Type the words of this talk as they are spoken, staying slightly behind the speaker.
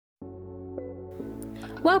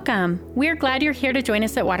Welcome! We're glad you're here to join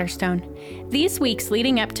us at Waterstone. These weeks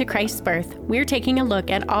leading up to Christ's birth, we're taking a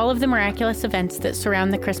look at all of the miraculous events that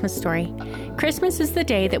surround the Christmas story. Christmas is the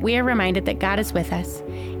day that we are reminded that God is with us.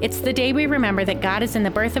 It's the day we remember that God is in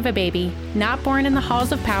the birth of a baby, not born in the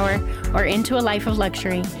halls of power or into a life of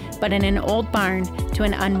luxury, but in an old barn to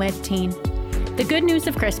an unwed teen. The good news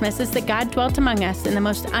of Christmas is that God dwelt among us in the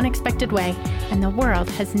most unexpected way, and the world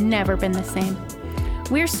has never been the same.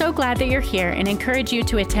 We're so glad that you're here and encourage you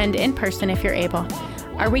to attend in person if you're able.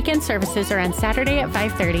 Our weekend services are on Saturday at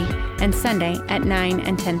 5:30 and Sunday at 9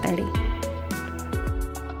 and 10:30.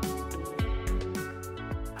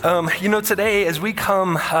 Today as we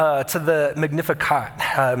come to the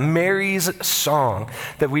Magnificat, Mary's song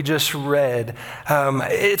that we just read,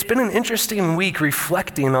 it's been an interesting week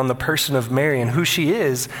reflecting on the person of Mary and who she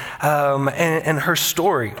is and her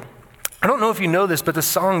story. I don't know if you know this, but the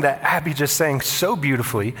song that Abby just sang so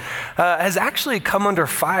beautifully has actually come under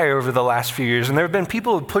fire over the last few years. And there have been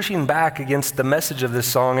people pushing back against the message of this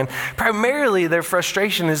song. And primarily their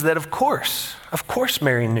frustration is that, of course,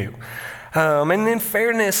 Mary knew. And in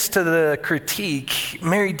fairness to the critique,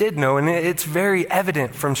 Mary did know, and it's very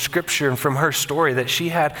evident from Scripture and from her story that she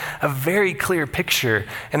had a very clear picture,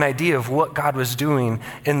 an idea of what God was doing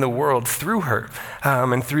in the world through her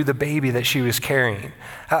and through the baby that she was carrying.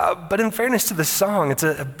 But in fairness to the song, it's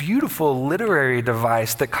a beautiful literary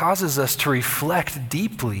device that causes us to reflect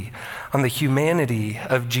deeply on the humanity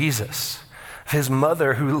of Jesus, of his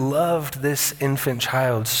mother who loved this infant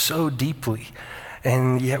child so deeply,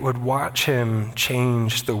 and yet would watch him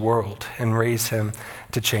change the world and raise him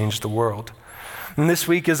to change the world. And this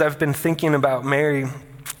week, as I've been thinking about Mary,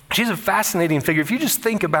 she's a fascinating figure. If you just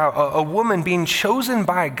think about a woman being chosen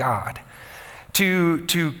by God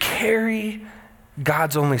to carry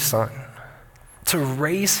God's only son, to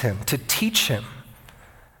raise him, to teach him,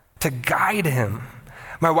 to guide him.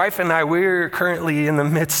 My wife and I, we're currently in the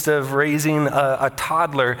midst of raising a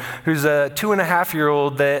toddler who's a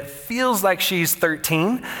 2.5-year-old that feels like she's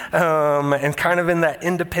 13 and kind of in that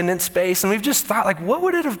independent space. And we've just thought, what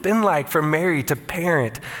would it have been like for Mary to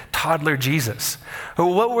parent toddler Jesus?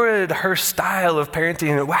 What would her style of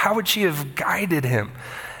parenting, how would she have guided him?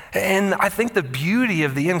 And I think the beauty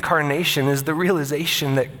of the incarnation is the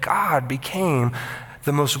realization that God became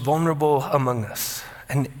the most vulnerable among us,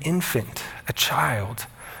 an infant, a child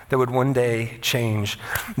that would one day change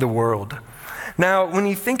the world. Now, when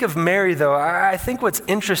you think of Mary, though, I think what's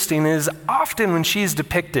interesting is often when she's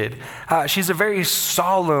depicted, she's a very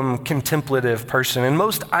solemn, contemplative person. And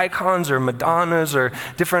most icons or Madonnas or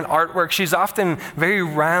different artwork, she's often very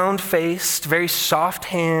round-faced, very soft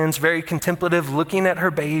hands, very contemplative, looking at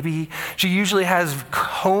her baby. She usually has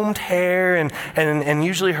combed hair, and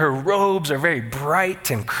usually her robes are very bright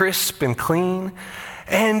and crisp and clean.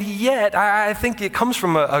 And yet, I think it comes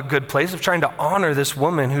from a good place of trying to honor this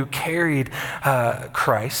woman who carried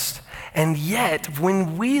Christ. And yet,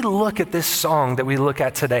 when we look at this song that we look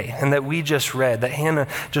at today and that we just read, that Hannah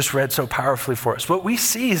just read so powerfully for us, what we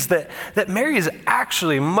see is that Mary is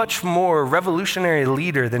actually much more revolutionary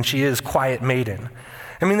leader than she is quiet maiden.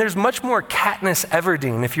 I mean, there's much more Katniss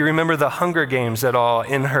Everdeen, if you remember the Hunger Games at all,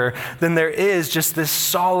 in her, than there is just this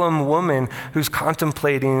solemn woman who's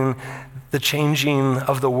contemplating the changing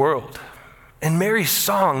of the world. And Mary's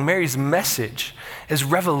song, Mary's message is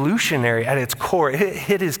revolutionary at its core.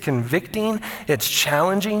 It is convicting, it's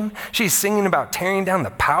challenging. She's singing about tearing down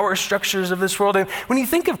the power structures of this world. And when you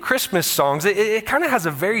think of Christmas songs, it kind of has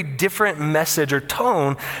a very different message or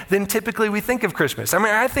tone than typically we think of Christmas. I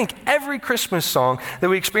mean, I think every Christmas song that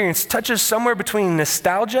we experience touches somewhere between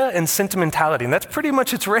nostalgia and sentimentality. And that's pretty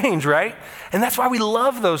much its range, right? And that's why we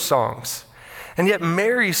love those songs. And yet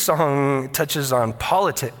Mary's song touches on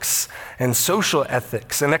politics and social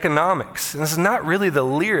ethics and economics. And this is not really the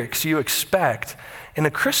lyrics you expect in a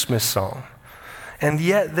Christmas song. And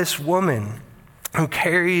yet this woman who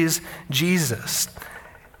carries Jesus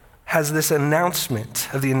has this announcement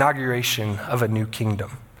of the inauguration of a new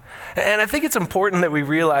kingdom. And I think it's important that we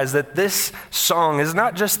realize that this song is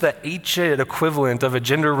not just the ancient equivalent of a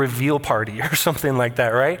gender reveal party or something like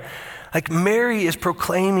that, right? Mary is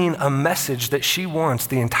proclaiming a message that she wants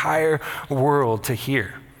the entire world to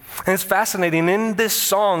hear. And it's fascinating. In this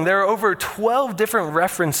song, there are over 12 different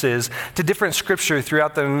references to different scripture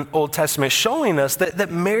throughout the Old Testament, showing us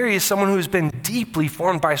that Mary is someone who's been deeply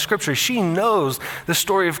formed by scripture. She knows the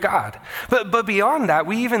story of God. But beyond that,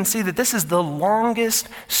 we even see that this is the longest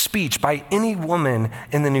speech by any woman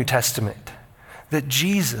in the New Testament. That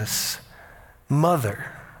Jesus,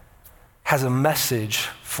 mother, has a message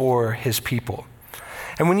for his people.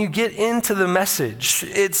 And when you get into the message,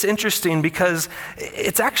 it's interesting because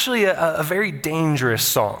it's actually a very dangerous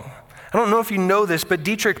song. I don't know if you know this, but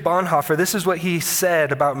Dietrich Bonhoeffer, this is what he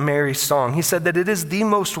said about Mary's song. He said that it is the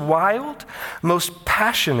most wild, most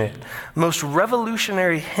passionate, most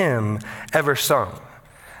revolutionary hymn ever sung.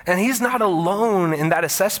 And he's not alone in that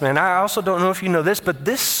assessment. I also don't know if you know this, but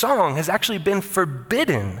this song has actually been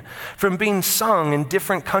forbidden from being sung in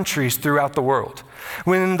different countries throughout the world.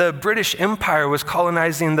 When the British Empire was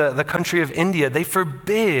colonizing the country of India, they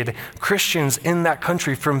forbid Christians in that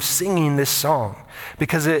country from singing this song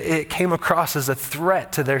because it came across as a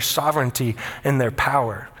threat to their sovereignty and their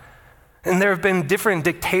power. And there have been different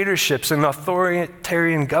dictatorships and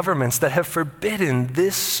authoritarian governments that have forbidden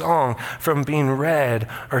this song from being read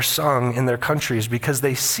or sung in their countries because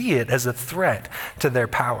they see it as a threat to their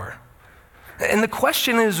power. And the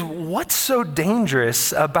question is, what's so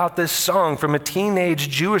dangerous about this song from a teenage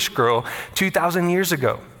Jewish girl 2,000 years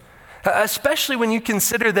ago? Especially when you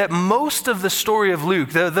consider that most of the story of Luke,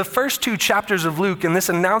 the first 2 chapters of Luke and this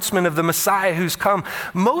announcement of the Messiah who's come,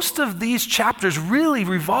 most of these chapters really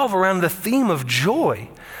revolve around the theme of joy.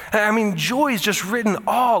 I mean, joy is just written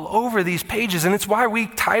all over these pages, and it's why we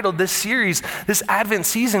titled this series, this Advent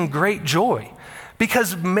season, Great Joy.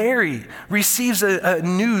 Because Mary receives a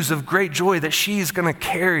news of great joy that she's going to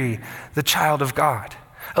carry the child of God.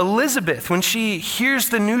 Elizabeth, when she hears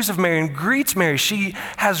the news of Mary and greets Mary, she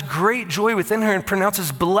has great joy within her and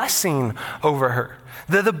pronounces blessing over her.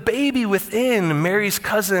 The baby within Mary's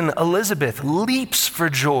cousin Elizabeth leaps for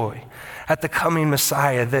joy at the coming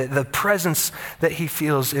Messiah, the presence that he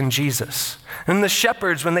feels in Jesus. And the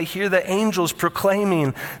shepherds, when they hear the angels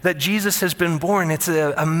proclaiming that Jesus has been born, it's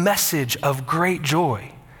a message of great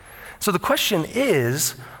joy. So the question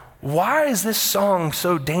is, why is this song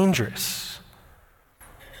so dangerous?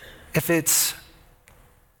 If it's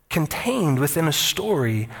contained within a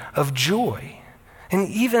story of joy. And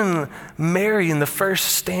even Mary in the first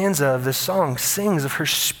stanza of the song sings of her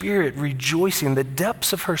spirit rejoicing, the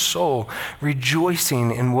depths of her soul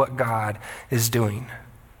rejoicing in what God is doing.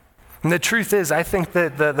 And the truth is, I think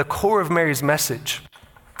that the core of Mary's message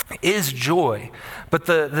is joy, but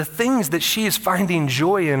the things that she is finding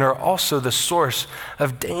joy in are also the source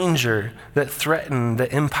of danger that threaten the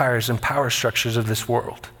empires and power structures of this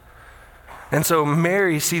world. And so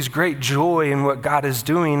Mary sees great joy in what God is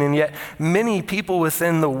doing, and yet many people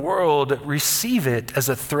within the world receive it as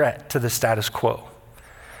a threat to the status quo.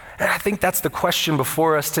 And I think that's the question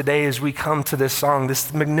before us today as we come to this song,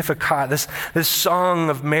 this Magnificat, this song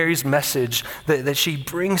of Mary's message that she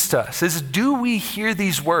brings to us, is do we hear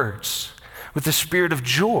these words with the spirit of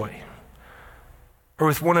joy or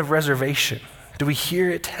with one of reservation? Do we hear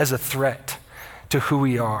it as a threat to who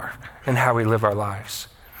we are and how we live our lives?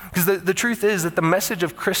 Because the truth is that the message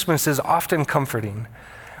of Christmas is often comforting,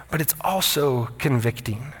 but it's also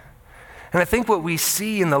convicting. And I think what we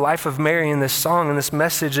see in the life of Mary in this song and this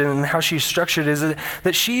message and how she's structured is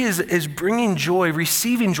that she is bringing joy,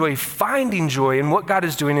 receiving joy, finding joy in what God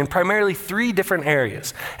is doing in primarily 3 different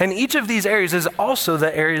areas. And each of these areas is also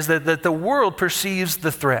the areas that the world perceives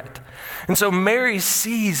the threat. And so Mary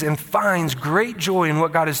sees and finds great joy in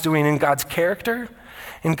what God is doing in God's character,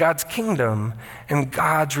 in God's kingdom, and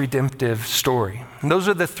God's redemptive story. And those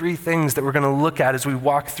are the 3 things that we're going to look at as we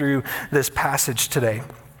walk through this passage today.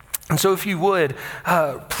 And so if you would,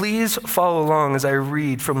 please follow along as I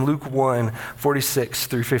read from Luke 1, 46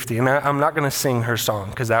 through 50. And I'm not going to sing her song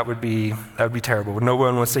because that would be terrible. No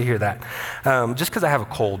one wants to hear that. Just because I have a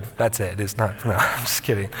cold, that's it. It's not, no, I'm just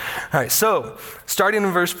kidding. All right, so starting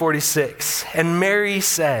in verse 46, and Mary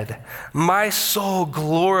said, "My soul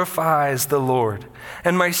glorifies the Lord,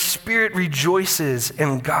 and my spirit rejoices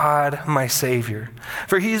in God my Savior,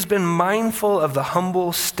 for he has been mindful of the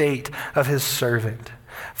humble state of his servant.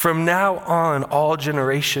 From now on, all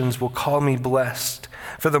generations will call me blessed,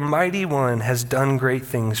 for the Mighty One has done great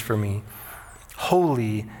things for me.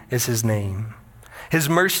 Holy is his name. His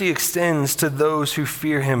mercy extends to those who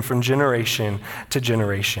fear him from generation to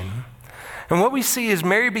generation." And what we see is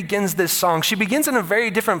Mary begins this song. She begins in a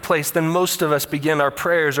very different place than most of us begin our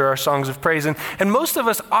prayers or our songs of praise. And most of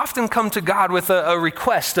us often come to God with a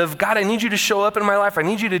request of, God, I need you to show up in my life. I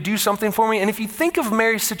need you to do something for me. And if you think of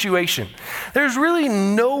Mary's situation, there's really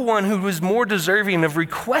no one who was more deserving of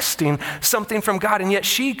requesting something from God. And yet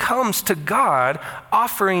she comes to God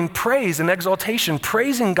offering praise and exaltation,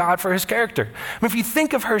 praising God for his character. I mean, if you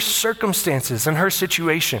think of her circumstances and her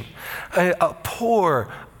situation, a poor,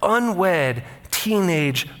 unwed,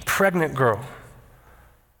 teenage, pregnant girl,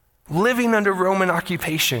 living under Roman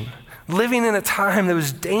occupation, living in a time that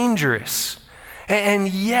was dangerous. And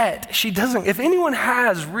yet she doesn't. If anyone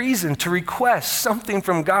has reason to request something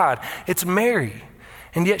from God, it's Mary.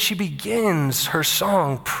 And yet she begins her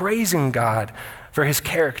song praising God for his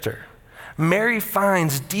character. Mary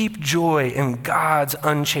finds deep joy in God's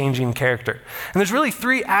unchanging character. And there's really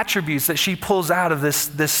three attributes that she pulls out of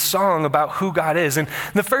this song about who God is. And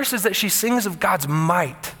the first is that she sings of God's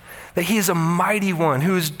might, that he is a mighty one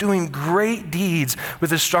who is doing great deeds with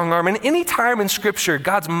his strong arm. And any time in Scripture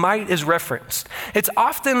God's might is referenced, it's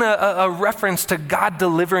often a reference to God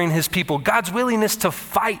delivering his people, God's willingness to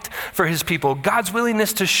fight for his people, God's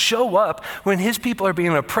willingness to show up when his people are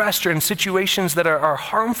being oppressed or in situations that are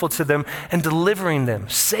harmful to them and delivering them,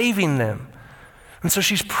 saving them. And so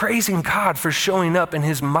she's praising God for showing up in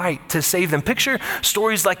his might to save them. Picture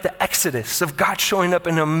stories like the Exodus of God showing up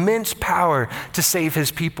in immense power to save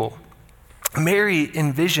his people. Mary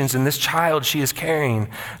envisions in this child she is carrying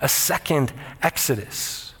a second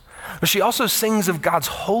Exodus. But she also sings of God's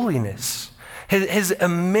holiness, his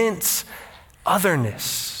immense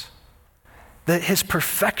otherness, his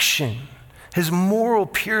perfection, his moral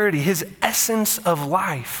purity, his essence of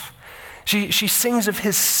life. She sings of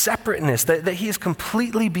his separateness, that he is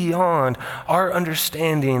completely beyond our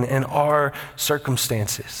understanding and our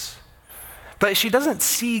circumstances. But she doesn't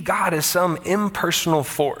see God as some impersonal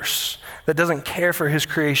force that doesn't care for his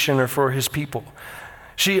creation or for his people.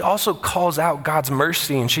 She also calls out God's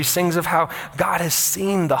mercy, and she sings of how God has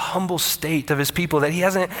seen the humble state of his people, that he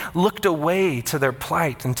hasn't looked away to their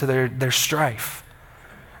plight and to their strife.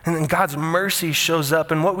 And then God's mercy shows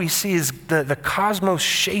up, and what we see is the cosmos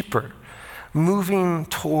shaper moving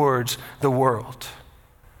towards the world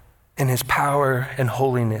in his power and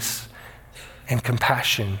holiness and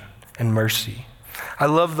compassion and mercy. I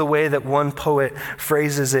love the way that one poet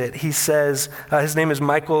phrases it. He says, his name is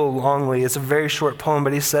Michael Longley. It's a very short poem,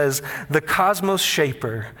 but he says, "The cosmos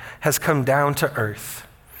shaper has come down to earth,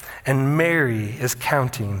 and Mary is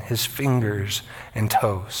counting his fingers and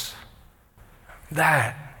toes."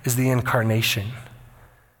 That is the incarnation.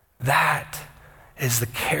 That is the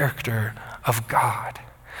character of God,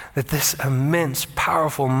 that this immense,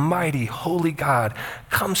 powerful, mighty, holy God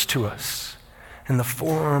comes to us in the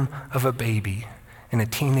form of a baby and a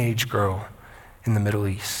teenage girl in the Middle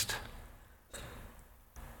East.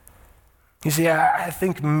 You see, I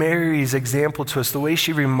think Mary's example to us, the way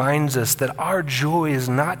she reminds us that our joy is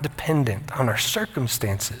not dependent on our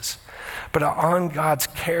circumstances, but on God's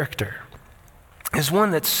character, is one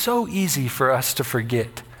that's so easy for us to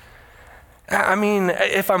forget. I mean,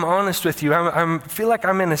 if I'm honest with you, I feel like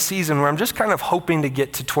I'm in a season where I'm just kind of hoping to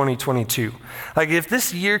get to 2022. Like if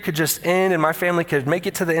this year could just end and my family could make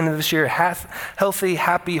it to the end of this year healthy,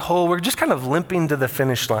 happy, whole, we're just kind of limping to the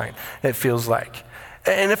finish line, it feels like.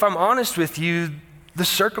 And if I'm honest with you, the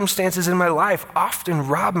circumstances in my life often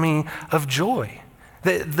rob me of joy.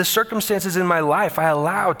 The circumstances in my life I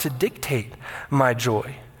allow to dictate my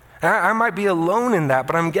joy. I might be alone in that,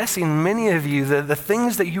 but I'm guessing many of you, the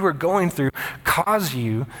things that you are going through cause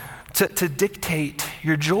you to dictate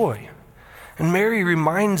your joy. And Mary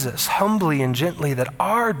reminds us humbly and gently that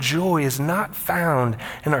our joy is not found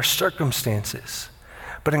in our circumstances,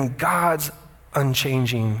 but in God's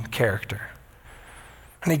unchanging character.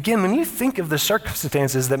 And again, when you think of the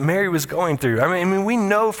circumstances that Mary was going through, I mean, we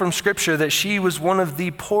know from Scripture that she was one of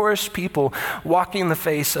the poorest people walking the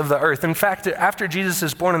face of the earth. In fact, after Jesus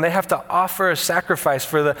is born and they have to offer a sacrifice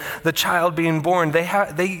for the child being born,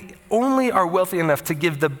 they only are wealthy enough to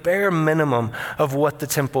give the bare minimum of what the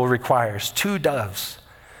temple requires, 2 doves.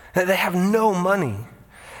 They have no money.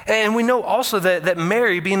 And we know also that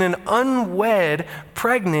Mary, being an unwed,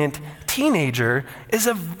 pregnant teenager, is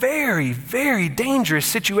a very, very dangerous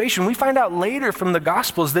situation. We find out later from the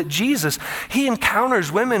Gospels that Jesus, he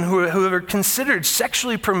encounters women who are considered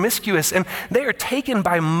sexually promiscuous, and they are taken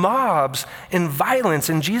by mobs in violence,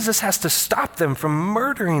 and Jesus has to stop them from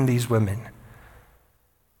murdering these women.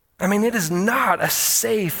 I mean, it is not a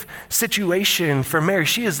safe situation for Mary.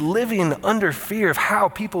 She is living under fear of how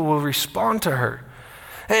people will respond to her.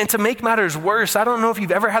 And to make matters worse, I don't know if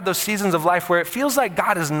you've ever had those seasons of life where it feels like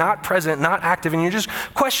God is not present, not active, and you're just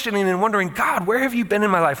questioning and wondering, God, where have you been in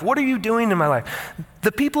my life? What are you doing in my life?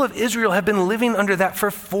 The people of Israel have been living under that for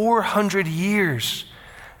 400 years.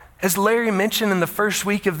 As Larry mentioned in the first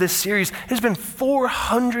week of this series, it has been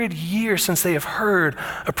 400 years since they have heard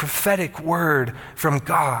a prophetic word from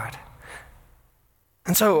God.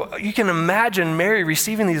 And so you can imagine Mary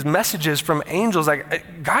receiving these messages from angels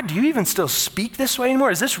like, God, do you even still speak this way anymore?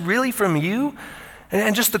 Is this really from you?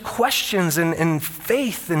 And just the questions and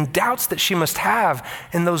faith and doubts that she must have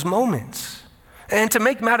in those moments. And to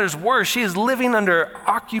make matters worse, she is living under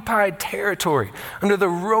occupied territory, under the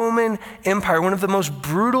Roman Empire, one of the most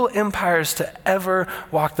brutal empires to ever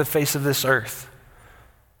walk the face of this earth.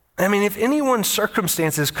 I mean, if anyone's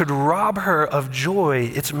circumstances could rob her of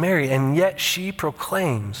joy, it's Mary, and yet she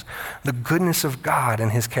proclaims the goodness of God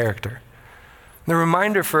and his character. The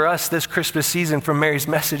reminder for us this Christmas season from Mary's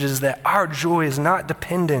message is that our joy is not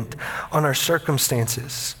dependent on our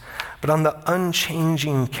circumstances, but on the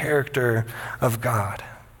unchanging character of God.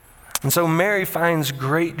 And so Mary finds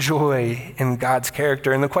great joy in God's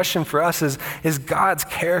character. And the question for us is God's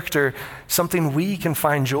character something we can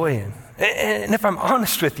find joy in? And if I'm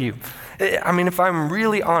honest with you, if I'm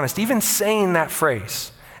really honest, even saying that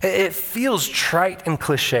phrase, it feels trite and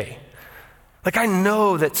cliche. Like, I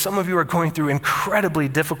know that some of you are going through incredibly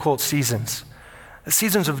difficult seasons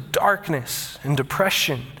of darkness and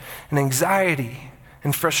depression and anxiety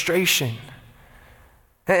and frustration.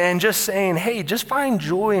 And just saying, hey, just find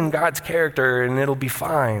joy in God's character and it'll be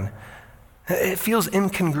fine. It feels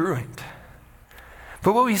incongruent.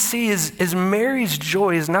 But what we see is Mary's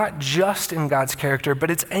joy is not just in God's character, but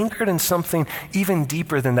it's anchored in something even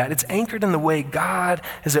deeper than that. It's anchored in the way God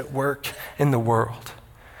is at work in the world.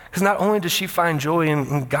 Because not only does she find joy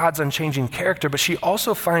in God's unchanging character, but she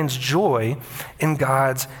also finds joy in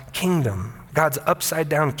God's kingdom, God's upside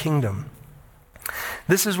down kingdom.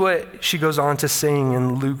 This is what she goes on to sing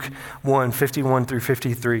in Luke 1:51 through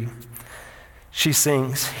 53. She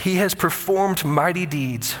sings, "He has performed mighty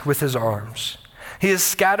deeds with his arms. He has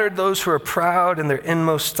scattered those who are proud in their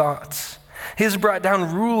inmost thoughts. He has brought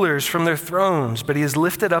down rulers from their thrones, but he has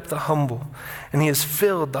lifted up the humble, and he has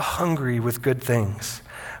filled the hungry with good things.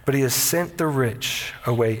 But he has sent the rich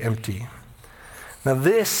away empty." Now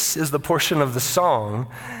this is the portion of the song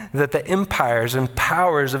that the empires and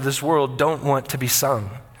powers of this world don't want to be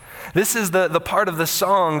sung. This is the part of the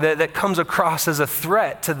song that comes across as a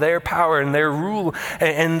threat to their power and their rule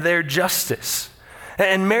and their justice.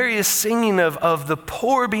 And Mary is singing of the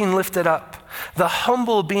poor being lifted up, the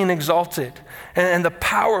humble being exalted, and the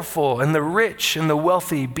powerful and the rich and the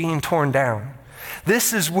wealthy being torn down.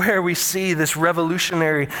 This is where we see this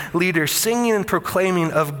revolutionary leader singing and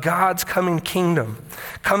proclaiming of God's coming kingdom,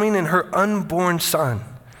 coming in her unborn son.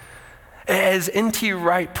 As N.T.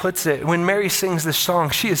 Wright puts it, when Mary sings this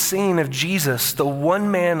song, she is singing of Jesus, the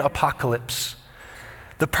one-man apocalypse,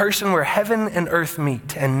 the person where heaven and earth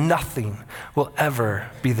meet and nothing will ever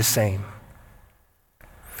be the same.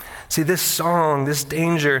 See, this song, this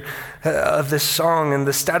danger of this song and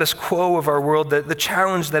the status quo of our world, the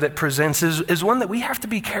challenge that it presents is one that we have to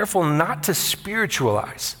be careful not to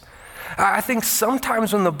spiritualize. I think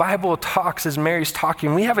sometimes when the Bible talks, as Mary's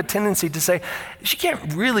talking, we have a tendency to say, she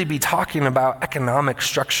can't really be talking about economic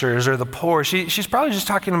structures or the poor. She's probably just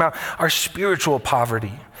talking about our spiritual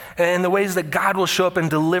poverty and the ways that God will show up and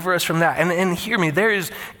deliver us from that. And hear me, there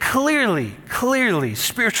is clearly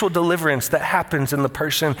spiritual deliverance that happens in the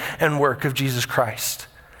person and work of Jesus Christ.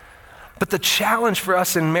 But the challenge for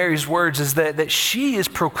us in Mary's words is that she is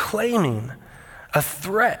proclaiming a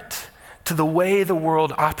threat to the way the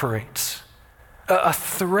world operates, a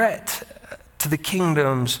threat to the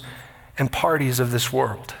kingdoms and parties of this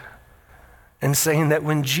world, and saying that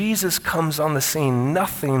when Jesus comes on the scene,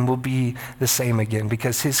 nothing will be the same again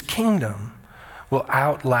because his kingdom will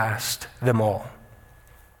outlast them all.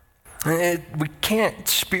 We can't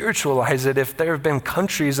spiritualize it if there have been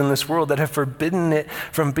countries in this world that have forbidden it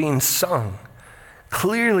from being sung.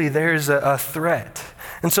 Clearly, there's a threat.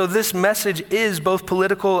 And so this message is both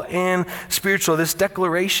political and spiritual. This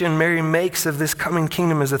declaration Mary makes of this coming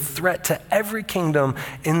kingdom is a threat to every kingdom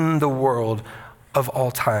in the world of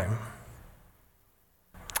all time.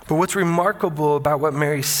 But what's remarkable about what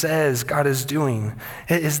Mary says God is doing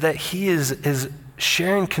is that he is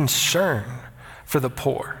sharing concern for the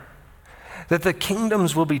poor. That the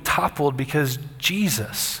kingdoms will be toppled because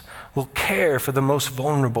Jesus will care for the most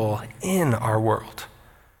vulnerable in our world.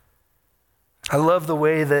 I love the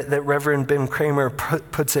way that Reverend Ben Kramer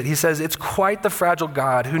puts it. He says, it's quite the fragile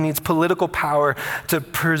God who needs political power to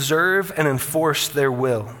preserve and enforce their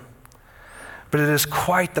will. But it is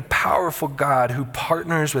quite the powerful God who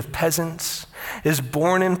partners with peasants, is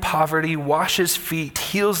born in poverty, washes feet,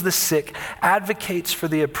 heals the sick, advocates for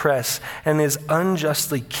the oppressed, and is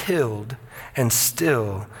unjustly killed and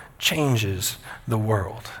still changes the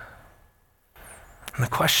world. And the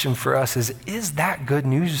question for us is that good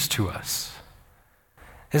news to us?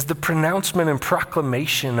 Is the pronouncement and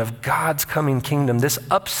proclamation of God's coming kingdom, this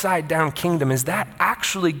upside down kingdom, is that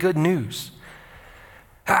actually good news?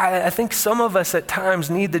 I think some of us at times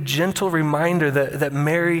need the gentle reminder that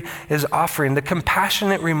Mary is offering, the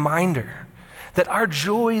compassionate reminder that our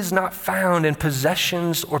joy is not found in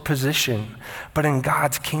possessions or position, but in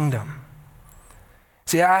God's kingdom.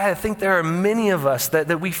 See, I think there are many of us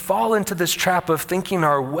that we fall into this trap of thinking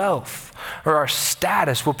our wealth or our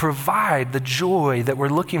status will provide the joy that we're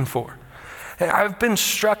looking for. I've been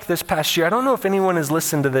struck this past year. I don't know if anyone has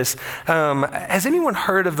listened to this. Has anyone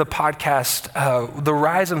heard of the podcast, The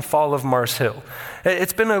Rise and Fall of Mars Hill?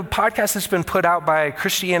 It's been a podcast that's been put out by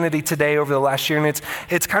Christianity Today over the last year, and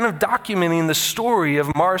it's kind of documenting the story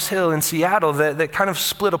of Mars Hill in Seattle that kind of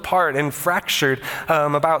split apart and fractured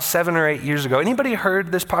about 7 or 8 years ago. Anybody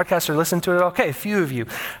heard this podcast or listened to it? Okay, a few of you.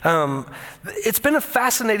 It's been a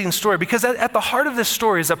fascinating story because at the heart of this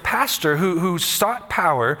story is a pastor who sought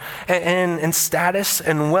power and status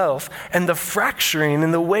and wealth, and the fracturing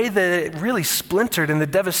and the way that it really splintered and the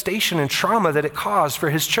devastation and trauma that it caused for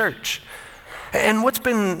his church. And what's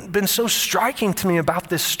been so striking to me about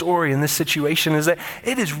this story and this situation is that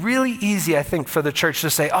it is really easy, I think, for the church to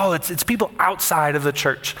say, oh, it's people outside of the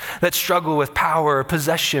church that struggle with power or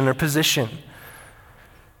possession or position.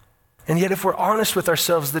 And yet, if we're honest with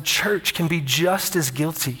ourselves, the church can be just as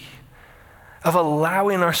guilty of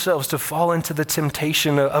allowing ourselves to fall into the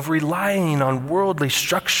temptation of relying on worldly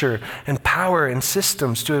structure and power and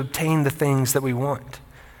systems to obtain the things that we want.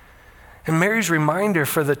 And Mary's reminder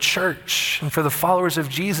for the church and for the followers of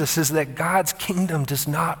Jesus is that God's kingdom does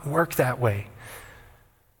not work that way.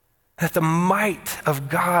 That the might of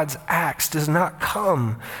God's acts does not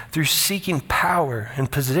come through seeking power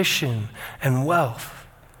and position and wealth,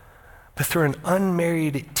 but through an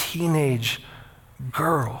unmarried teenage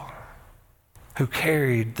girl who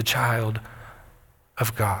carried the child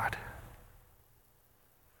of God.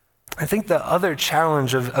 I think the other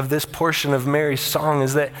challenge of this portion of Mary's song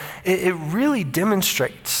is that it really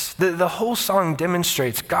demonstrates, the whole song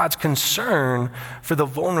demonstrates God's concern for the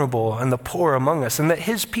vulnerable and the poor among us, and that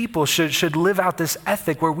his people should live out this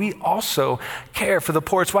ethic where we also care for the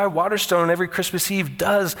poor. It's why Waterstone every Christmas Eve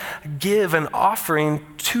does give an offering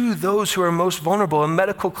to those who are most vulnerable, a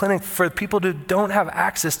medical clinic for people who don't have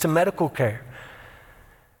access to medical care.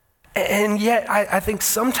 And yet, I think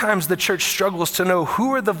sometimes the church struggles to know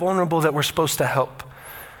who are the vulnerable that we're supposed to help.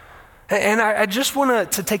 And I just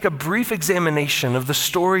want to take a brief examination of the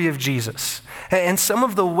story of Jesus and some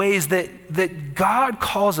of the ways that God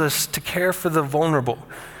calls us to care for the vulnerable.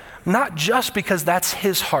 Not just because that's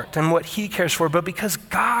his heart and what he cares for, but because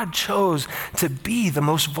God chose to be the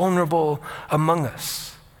most vulnerable among us.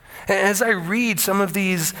 As I read some of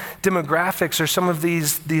these demographics or some of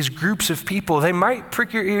these groups of people, they might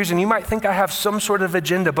prick your ears and you might think I have some sort of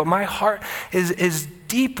agenda, but my heart is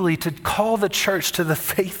deeply to call the church to the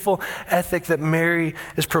faithful ethic that Mary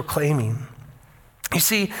is proclaiming. You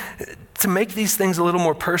see, to make these things a little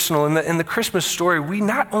more personal, in the Christmas story, we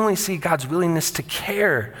not only see God's willingness to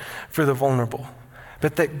care for the vulnerable,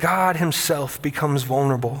 but that God himself becomes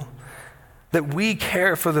vulnerable. That we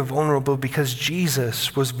care for the vulnerable because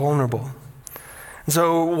Jesus was vulnerable. And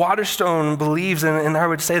so Waterstone believes, and I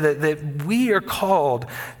would say that we are called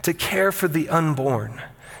to care for the unborn.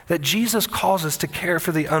 That Jesus calls us to care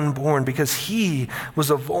for the unborn because he was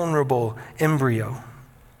a vulnerable embryo.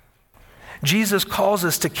 Jesus calls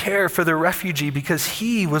us to care for the refugee because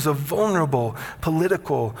he was a vulnerable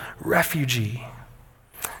political refugee.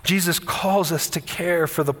 Jesus calls us to care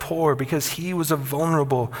for the poor because he was a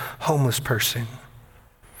vulnerable homeless person.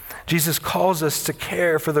 Jesus calls us to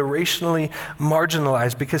care for the racially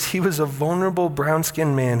marginalized because he was a vulnerable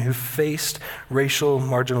brown-skinned man who faced racial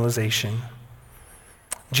marginalization.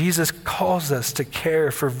 Jesus calls us to care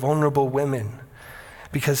for vulnerable women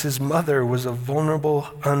because his mother was a vulnerable,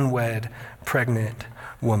 unwed, pregnant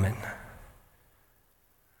woman.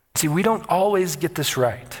 See, we don't always get this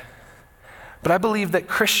right. But I believe that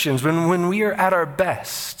Christians, when we are at our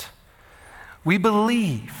best, we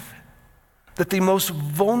believe that the most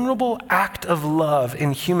vulnerable act of love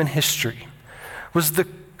in human history was the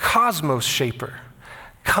cosmos shaper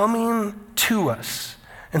coming to us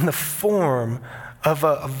in the form of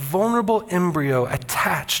a vulnerable embryo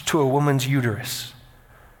attached to a woman's uterus.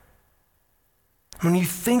 When you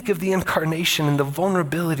think of the incarnation and the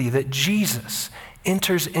vulnerability that Jesus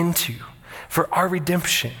enters into for our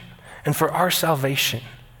redemption, and for our salvation,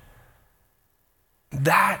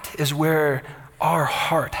 that is where our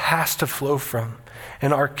heart has to flow from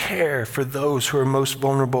and our care for those who are most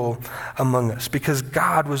vulnerable among us because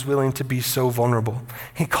God was willing to be so vulnerable.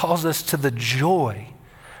 He calls us to the joy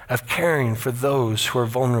of caring for those who are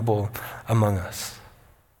vulnerable among us.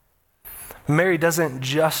 Mary doesn't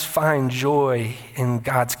just find joy in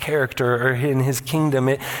God's character or in his kingdom.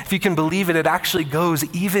 If you can believe it, it actually goes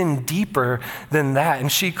even deeper than that.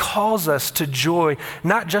 And she calls us to joy,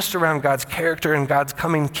 not just around God's character and God's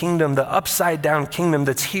coming kingdom, the upside down kingdom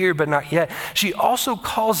that's here but not yet. She also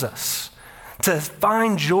calls us to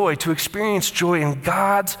find joy, to experience joy in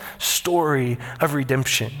God's story of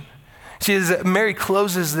redemption. See, as Mary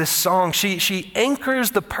closes this song, she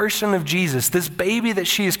anchors the person of Jesus, this baby that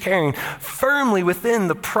she is carrying, firmly within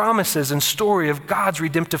the promises and story of God's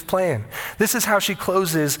redemptive plan. This is how she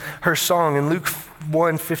closes her song in Luke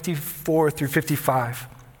 1:54 through 55.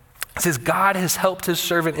 It says, God has helped his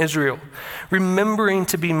servant Israel, remembering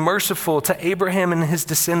to be merciful to Abraham and his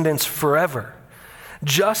descendants forever,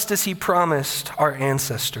 just as he promised our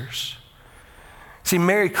ancestors. See,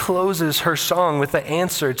 Mary closes her song with the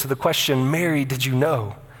answer to the question, Mary, did you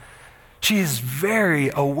know? She is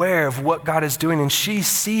very aware of what God is doing, and she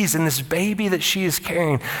sees in this baby that she is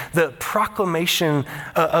carrying the proclamation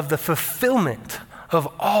of the fulfillment of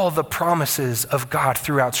all the promises of God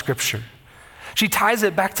throughout Scripture. She ties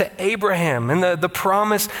it back to Abraham and the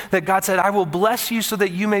promise that God said, I will bless you so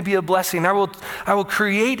that you may be a blessing. I will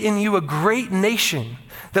create in you a great nation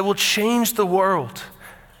that will change the world.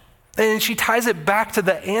 And she ties it back to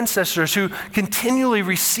the ancestors who continually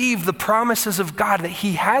receive the promises of God, that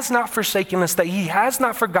he has not forsaken us, that he has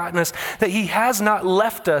not forgotten us, that he has not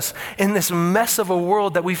left us in this mess of a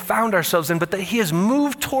world that we found ourselves in, but that he has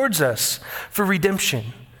moved towards us for redemption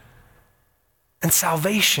and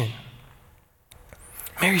salvation.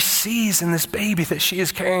 Mary sees in this baby that she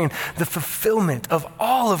is carrying the fulfillment of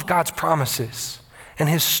all of God's promises and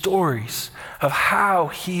his stories of how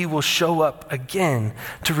he will show up again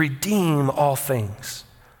to redeem all things.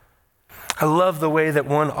 I love the way that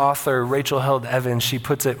one author, Rachel Held Evans, she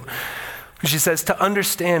puts it. She says, to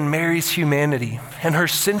understand Mary's humanity and her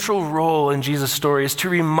central role in Jesus' story is to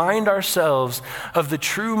remind ourselves of the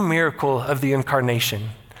true miracle of the incarnation.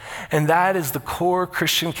 And that is the core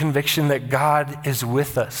Christian conviction that God is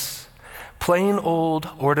with us. Plain old,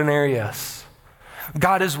 ordinary us.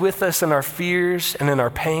 God is with us in our fears and in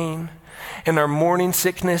our pain, in our morning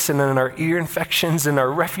sickness and in our ear infections, in our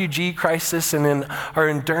refugee crisis and in our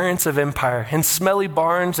endurance of empire, in smelly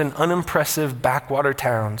barns and unimpressive backwater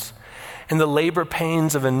towns, in the labor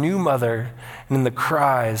pains of a new mother and in the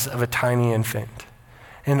cries of a tiny infant.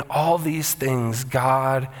 In all these things,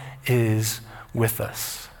 God is with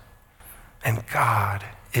us, and God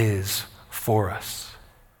is for us.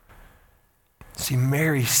 See,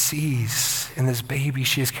 Mary sees in this baby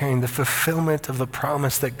she is carrying the fulfillment of the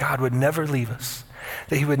promise that God would never leave us,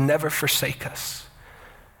 that he would never forsake us,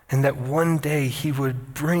 and that one day he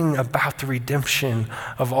would bring about the redemption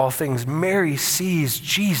of all things. Mary sees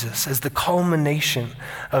Jesus as the culmination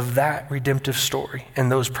of that redemptive story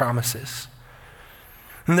and those promises.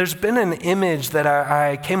 And there's been an image that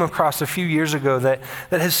I came across a few years ago that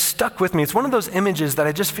has stuck with me. It's one of those images that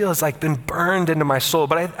I just feel has like been burned into my soul,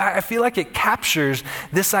 but I feel like it captures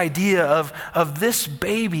this idea of this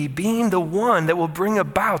baby being the one that will bring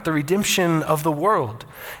about the redemption of the world.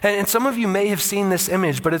 And some of you may have seen this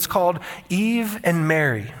image, but it's called Eve and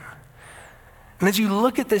Mary. And as you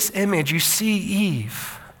look at this image, you see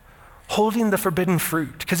Eve holding the forbidden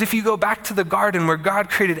fruit. Because if you go back to the garden where God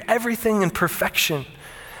created everything in perfection,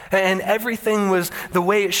 and everything was the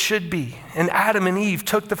way it should be, and Adam and Eve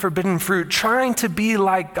took the forbidden fruit, trying to be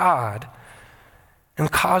like God,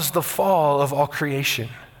 and caused the fall of all creation.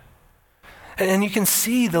 And you can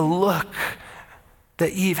see the look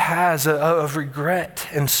that Eve has of regret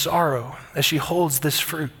and sorrow as she holds this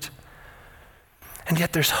fruit. And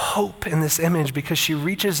yet there's hope in this image because she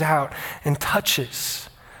reaches out and touches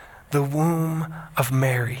the womb of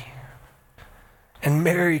Mary. And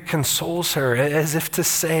Mary consoles her as if to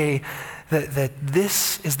say that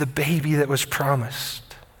this is the baby that was promised.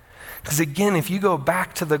 Because again, if you go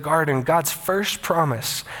back to the garden, God's first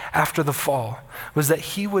promise after the fall was that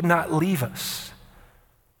he would not leave us.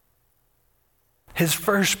 His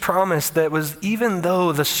first promise that was, even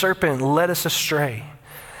though the serpent led us astray,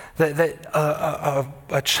 that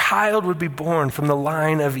a child would be born from the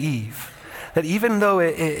line of Eve, that even though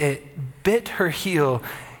it bit her heel,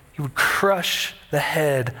 he would crush the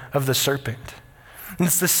head of the serpent. And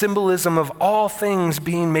it's the symbolism of all things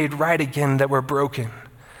being made right again that were broken.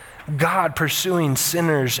 God pursuing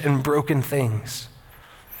sinners and broken things.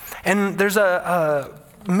 And there's a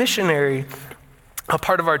missionary, a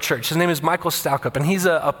part of our church. His name is Michael Stalcup, and he's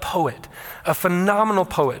a poet, a phenomenal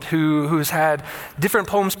poet who's had different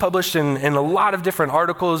poems published in a lot of different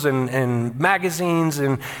articles and magazines.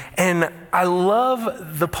 And I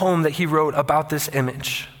love the poem that he wrote about this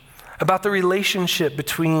image about the relationship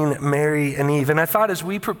between Mary and Eve. And I thought as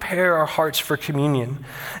we prepare our hearts for communion,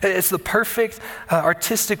 it's the perfect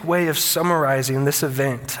artistic way of summarizing this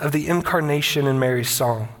event of the incarnation in Mary's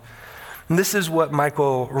song. And this is what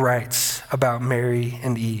Michael writes about Mary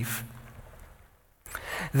and Eve.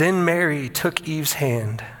 Then Mary took Eve's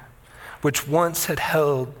hand, which once had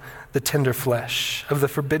held the tender flesh of the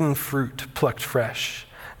forbidden fruit plucked fresh,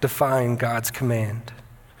 defying God's command.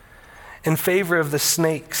 In favor of the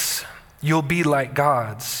snake's, "You'll be like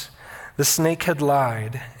gods," the snake had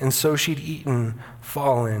lied, and so she'd eaten,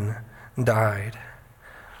 fallen, died,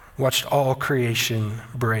 watched all creation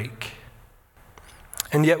break.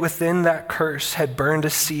 And yet within that curse had burned a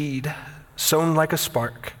seed, sown like a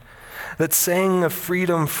spark, that sang of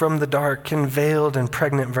freedom from the dark in veiled and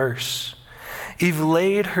pregnant verse. Eve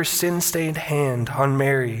laid her sin-stained hand on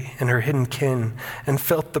Mary and her hidden kin and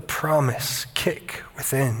felt the promise kick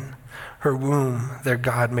within her womb, their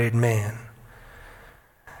God-made man.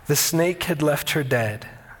 The snake had left her dead,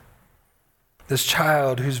 this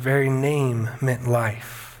child whose very name meant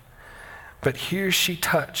life. But here she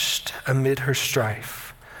touched amid her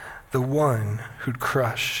strife, the one who'd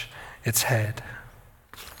crush its head.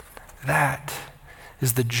 That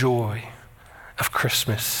is the joy of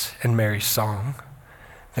Christmas and Mary's song,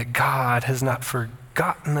 that God has not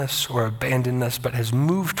forgotten us or abandoned us, but has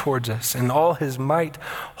moved towards us in all his might,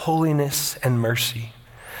 holiness, and mercy.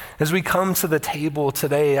 As we come to the table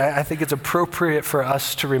today, I think it's appropriate for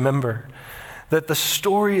us to remember that the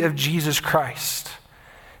story of Jesus Christ,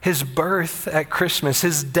 his birth at Christmas,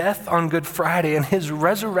 his death on Good Friday, and his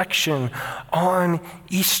resurrection on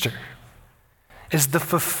Easter is the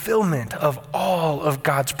fulfillment of all of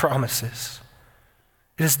God's promises.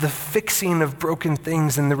 It is the fixing of broken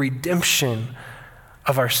things and the redemption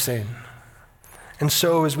of our sin. And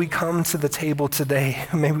so as we come to the table today,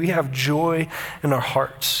 may we have joy in our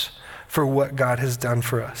hearts for what God has done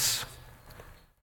for us.